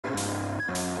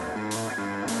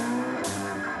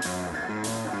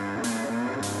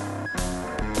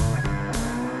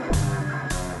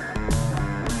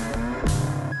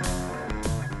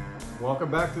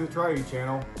welcome back to the Tridey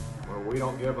channel, where we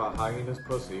don't give a hyena's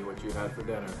pussy what you had for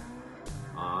dinner.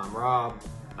 I'm Rob.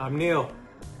 I'm Neil.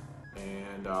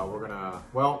 And we're gonna,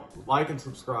 well, like and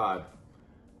subscribe.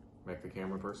 Make the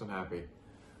camera person happy.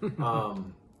 We're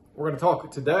gonna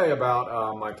talk today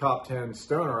about my top 10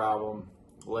 stoner album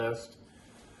list.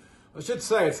 I should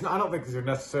say, I don't think these are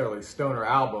necessarily stoner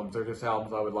albums. They're just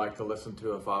albums I would like to listen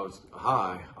to if I was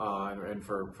high, and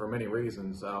for many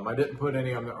reasons. I didn't put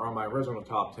any on my original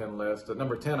top 10 list. At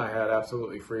number 10, I had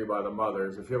Absolutely Free by the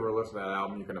Mothers. If you ever listen to that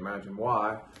album, you can imagine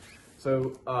why.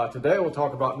 So today we'll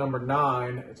talk about number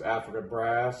 9. It's Africa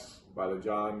Brass by the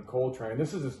John Coltrane.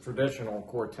 This is his traditional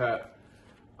quartet,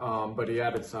 but he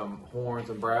added some horns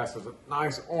and brass. It's a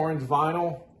nice orange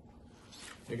vinyl.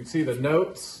 You can see the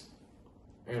notes.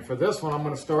 And for this one, I'm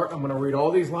going to read all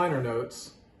these liner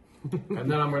notes, and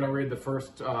then I'm going to read the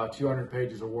first 200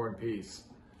 pages of War and Peace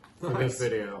for this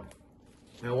video.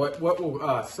 Now, what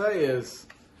we'll say is,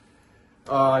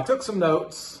 I took some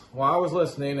notes while I was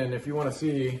listening, and if you want to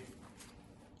see,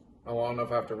 I don't know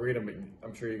if I have to read them, but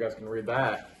I'm sure you guys can read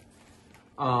that.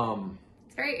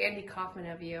 It's very Andy Kaufman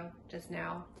of you just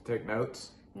now. To take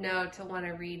notes? No, to want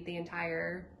to read the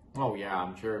entire... Oh yeah,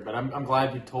 I'm sure, but I'm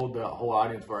glad you told the whole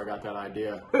audience where I got that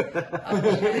idea. No,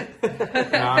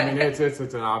 I mean it's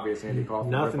an obvious Andy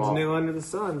Kaufman. Nothing's new under the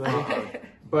sun, though.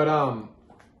 But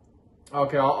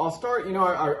okay, I'll start. You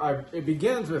know, it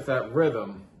begins with that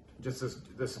rhythm, just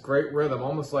this great rhythm,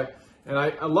 almost like. And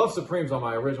I love Supremes on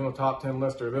my original top 10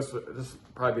 list, or this would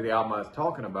probably be the album I was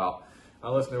talking about. I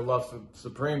listen to Love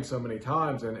Supreme so many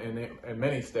times in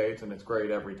many states, and it's great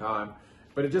every time.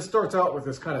 But it just starts out with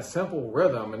this kind of simple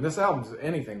rhythm, and this album's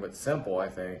anything but simple, I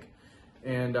think.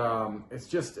 And it's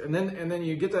just, and then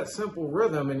you get that simple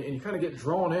rhythm, and you kind of get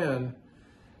drawn in,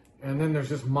 and then there's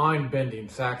just mind-bending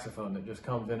saxophone that just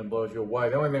comes in and blows you away.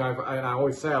 The only thing I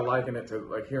always say I liken it to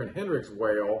like hearing Hendrix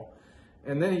wail,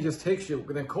 and then he just takes you.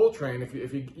 Then Coltrane,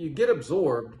 if you get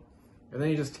absorbed, and then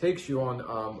he just takes you on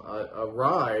a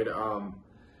ride,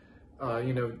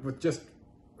 you know, with just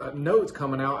notes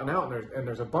coming out, and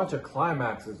there's a bunch of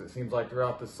climaxes, it seems like,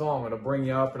 throughout the song. It'll bring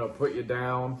you up and it'll put you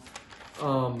down.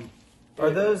 Are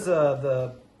those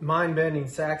the mind-bending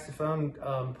saxophone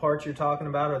parts you're talking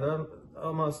about? Are those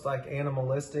almost like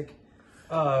animalistic?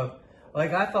 Like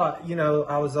I thought, you know,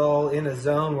 I was all in a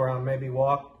zone where I'm maybe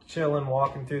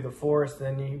walking through the forest,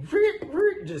 and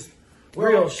you just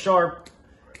real sharp.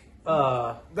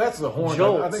 That's the horn.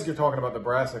 Jolts. I think you're talking about the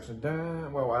brass section.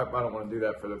 Well, I don't want to do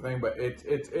that for the thing, but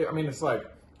I mean, it's like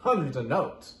hundreds of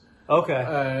notes. Okay.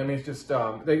 I mean, it's just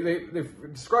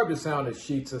they've described the sound as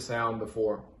sheets of sound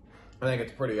before. I think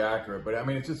it's pretty accurate, but I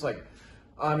mean, it's just like,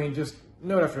 I mean, just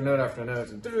note after note after note.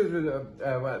 And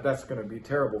that's going to be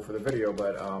terrible for the video,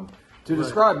 but to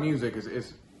describe music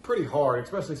is pretty hard,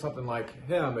 especially something like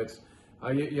him. It's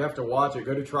you have to watch it.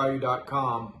 Go to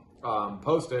tryou.com,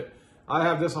 post it. I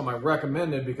have this on my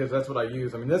recommended because that's what I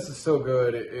use. I mean, this is so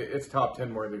good. It's top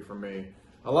 10 worthy for me.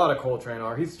 A lot of Coltrane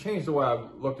are. He's changed the way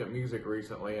I've looked at music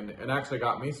recently, and actually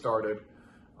got me started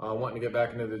wanting to get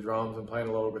back into the drums and playing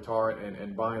a little guitar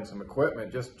and buying some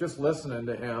equipment. Just listening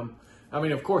to him. I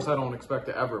mean, of course, I don't expect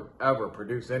to ever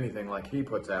produce anything like he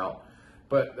puts out.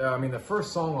 But, I mean, the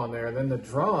first song on there, and then the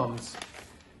drums...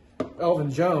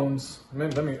 Elvin Jones, I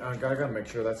gotta make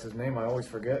sure that's his name. I always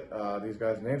forget these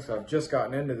guys' names. So I've just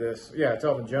gotten into this. Yeah, it's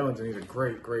Elvin Jones, and he's a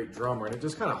great drummer. And it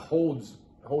just kind of holds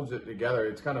it together.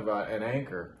 It's kind of an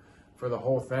anchor for the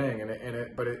whole thing.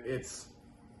 But it's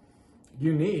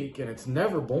unique, and it's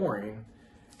never boring.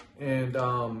 And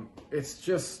it's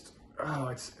just,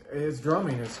 his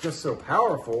drumming is just so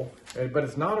powerful. But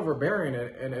it's not overbearing,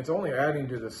 and it's only adding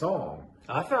to the song.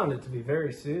 I found it to be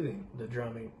very soothing, the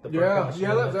drumming, the Yeah,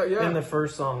 percussion, yeah. in the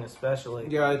first song especially.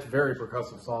 Yeah, it's a very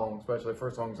percussive song, especially the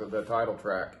first song's the title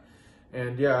track.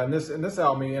 And yeah, in this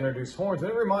album he introduced horns, and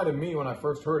it reminded me when I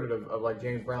first heard it of like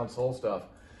James Brown soul stuff,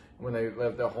 when they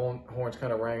let the horns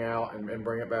kind of rang out and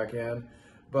bring it back in.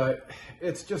 But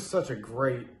it's just such a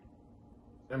great,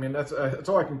 I mean, that's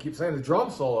all I can keep saying. The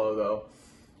drum solo, though,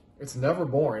 it's never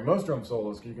boring. Most drum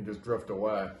solos you can just drift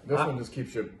away. This one just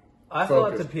keeps you I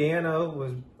focused. thought the piano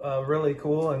was really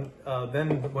cool, and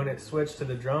then when it switched to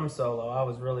the drum solo, I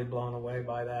was really blown away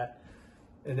by that.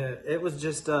 And it was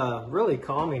just a really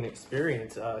calming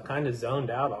experience, kind of zoned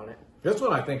out on it. This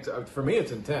one, I think, for me,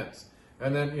 it's intense.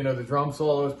 And then, you know, the drum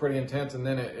solo is pretty intense, and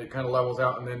then it kind of levels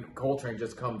out, and then Coltrane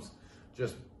just comes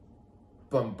just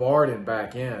bombarded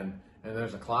back in, and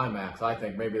there's a climax. I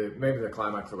think maybe the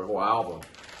climax of the whole album.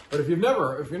 But if you've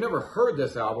never heard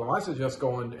this album, I suggest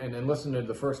going and listening to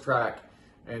the first track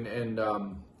and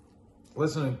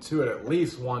listening to it at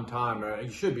least one time. You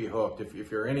should be hooked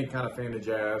if you're any kind of fan of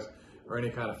jazz or any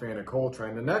kind of fan of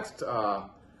Coltrane. The next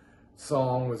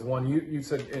song was one you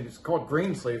said, and it's called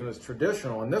Greensleeve, and it's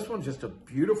traditional. And this one's just a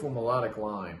beautiful melodic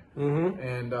line. Mm-hmm.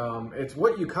 And it's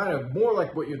what you kind of, more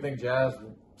like what you think jazz is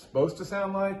supposed to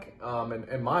sound like,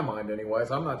 in my mind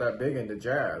anyways. I'm not that big into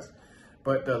jazz.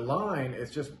 But the line is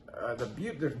just,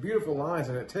 there's beautiful lines,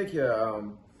 and it take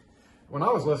you, when I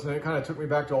was listening, it kind of took me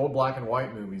back to old black and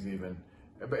white movies even.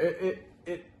 But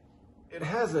it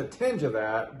has a tinge of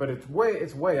that, but it's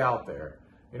way out there.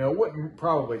 You know, it wouldn't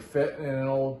probably fit in an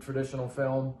old traditional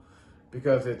film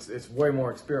because it's way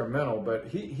more experimental. But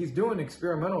he's doing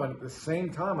experimental and at the same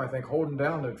time, I think, holding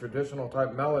down the traditional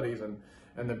type melodies and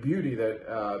the beauty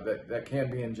that can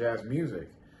be in jazz music.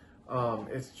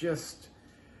 It's just,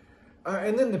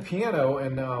 and then the piano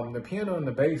and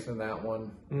the bass in that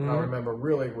one, Mm-hmm. I remember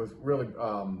was really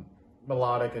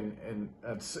melodic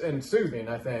and soothing,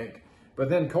 I think. But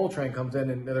then Coltrane comes in,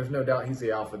 and there's no doubt he's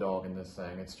the alpha dog in this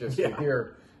thing. It's just Yeah. you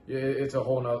hear, it's a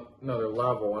whole another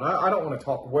level. And I don't want to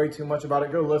talk way too much about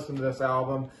it. Go listen to this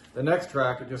album. The next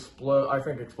track, I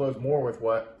think explodes more with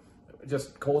what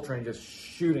just Coltrane just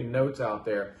shooting notes out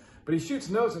there. But he shoots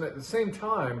notes, and at the same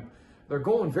time, they're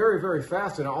going very, very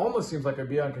fast, and it almost seems like it'd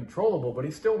be uncontrollable. But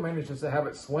he still manages to have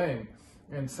it swing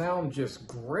and sound just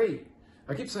great.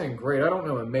 I keep saying great. I don't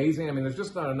know amazing. I mean, there's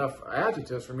just not enough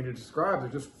adjectives for me to describe.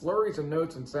 There's just flurries of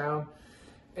notes and sound.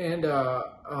 And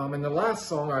in the last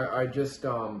song,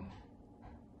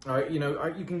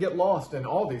 you can get lost in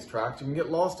all these tracks. You can get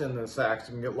lost in the sax.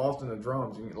 You can get lost in the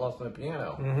drums. You can get lost in the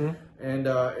piano. Mm-hmm. And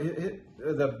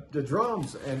the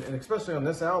drums, and especially on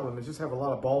this album, it just have a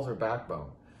lot of balls or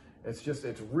backbone. It's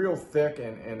real thick,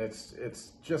 and it's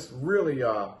just really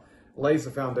lays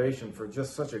the foundation for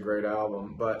just such a great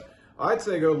album. But I'd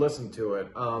say go listen to it.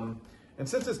 And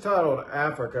since it's titled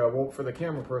Africa, well, for the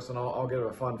camera person, I'll give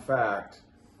a fun fact.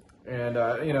 And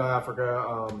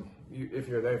Africa, if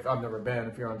you're there, I've never been,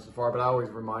 if you're on safari, but I always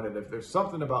reminded if there's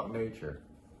something about nature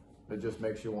that just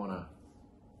makes you want to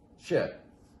shit,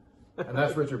 and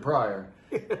that's Richard Pryor.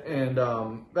 And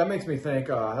that makes me think,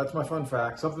 that's my fun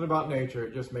fact, something about nature,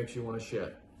 it just makes you want to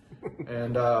shit.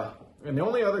 And the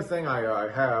only other thing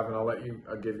I have, and I'll let you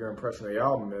give your impression of the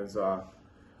album, is a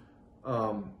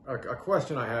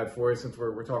question I had for you, since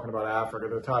we're talking about Africa,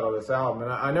 the title of this album.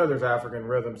 And I know there's African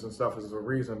rhythms and stuff as a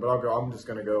reason, but I'm just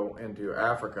going to go into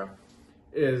Africa.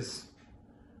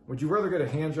 Would you rather get a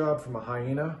hand job from a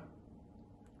hyena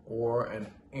or an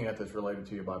ant that's related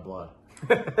to you by blood?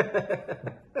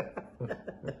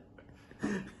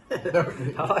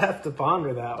 I'll have to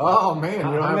ponder that one. Oh man,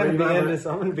 I'm going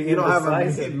to be you don't have an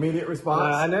indecisive. immediate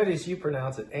response. I notice you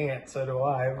pronounce it ant, so do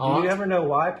I. Aunt? Do you ever know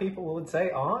why people would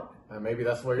say aunt? Maybe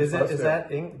that's what you're supposed to. Is that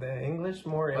the English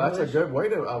more English? That's a good way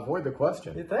to avoid the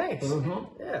question. You think? Mhm.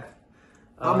 Yeah.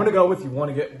 I'm going to go with you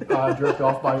want to get jerked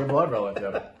off by your blood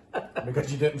relative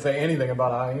because you didn't say anything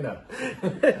about a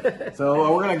hyena.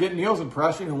 So we're going to get Neil's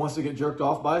impression, who wants to get jerked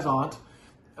off by his aunt.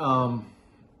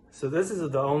 So this is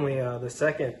the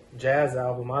second jazz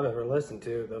album I've ever listened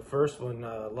to. The first one,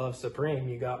 Love Supreme,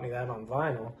 you got me that on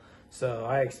vinyl. So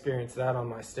I experienced that on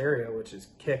my stereo, which is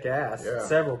kick-ass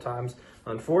several times.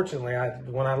 Unfortunately,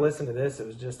 when I listened to this, it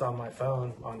was just on my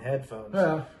phone, on headphones.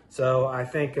 Yeah. So I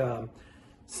think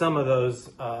some of those,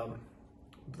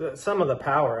 some of the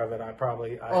power of it, like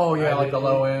the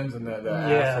low ends and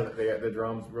the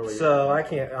drums really. So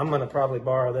I'm going to probably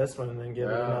borrow this one and then give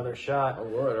it another shot. I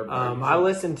would. I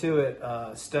listened to it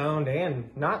stoned and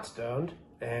not stoned,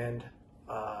 and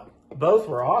both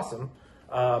were awesome.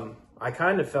 I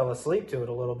kind of fell asleep to it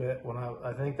a little bit when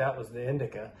I think that was the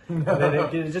indica. And then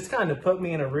it just kind of put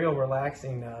me in a real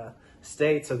relaxing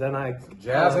state. So then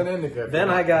jazz and indica. Then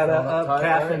I got up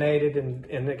caffeinated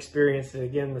and experienced it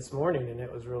again this morning, and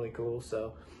it was really cool.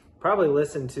 So probably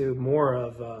listen to more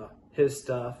of his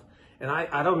stuff. And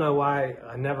I don't know why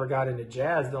I never got into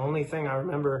jazz. The only thing I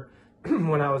remember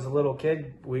when I was a little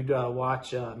kid, we'd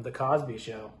watch The Cosby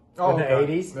Show. In the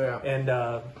 80s,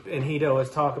 and he'd always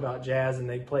talk about jazz, and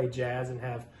they'd play jazz and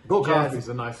have Bill Cosby's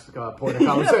a nice point of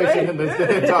conversation in this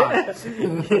day and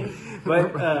time.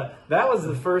 But that was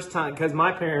the first time, because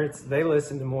my parents, they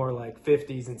listened to more like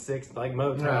 50s and 60s, like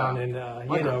Motown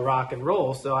and rock and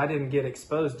roll, so I didn't get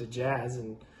exposed to jazz.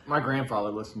 And my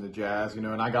grandfather listened to jazz,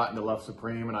 and I got into Love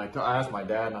Supreme, and I asked my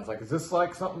dad, and I was like, is this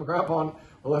like something Grandpa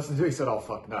will listen to? He said, oh,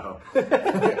 fuck no.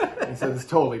 He said, it's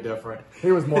totally different.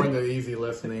 He was more into easy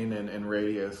listening and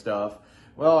radio stuff.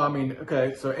 Well, I mean,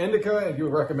 okay, so indica, you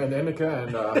would recommend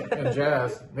indica and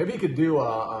jazz. Maybe you could do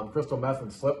crystal meth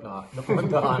and Slipknot one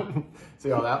time. See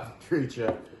how that treats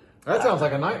you. That sounds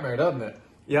like a nightmare, doesn't it?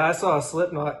 Yeah, I saw a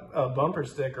Slipknot bumper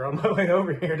sticker on my way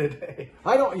over here today.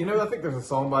 I think there's a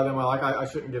song by them I like. I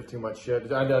shouldn't give too much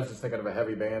shit. I was just thinking of a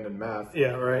heavy band and meth.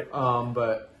 Yeah, right.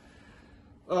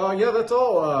 Yeah, that's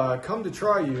all. Come to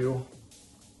try you,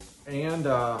 and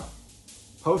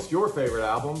post your favorite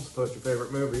albums, post your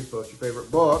favorite movies, post your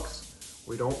favorite books.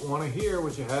 We don't want to hear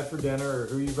what you had for dinner or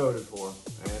who you voted for.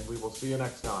 And we will see you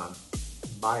next time.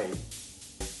 Bye.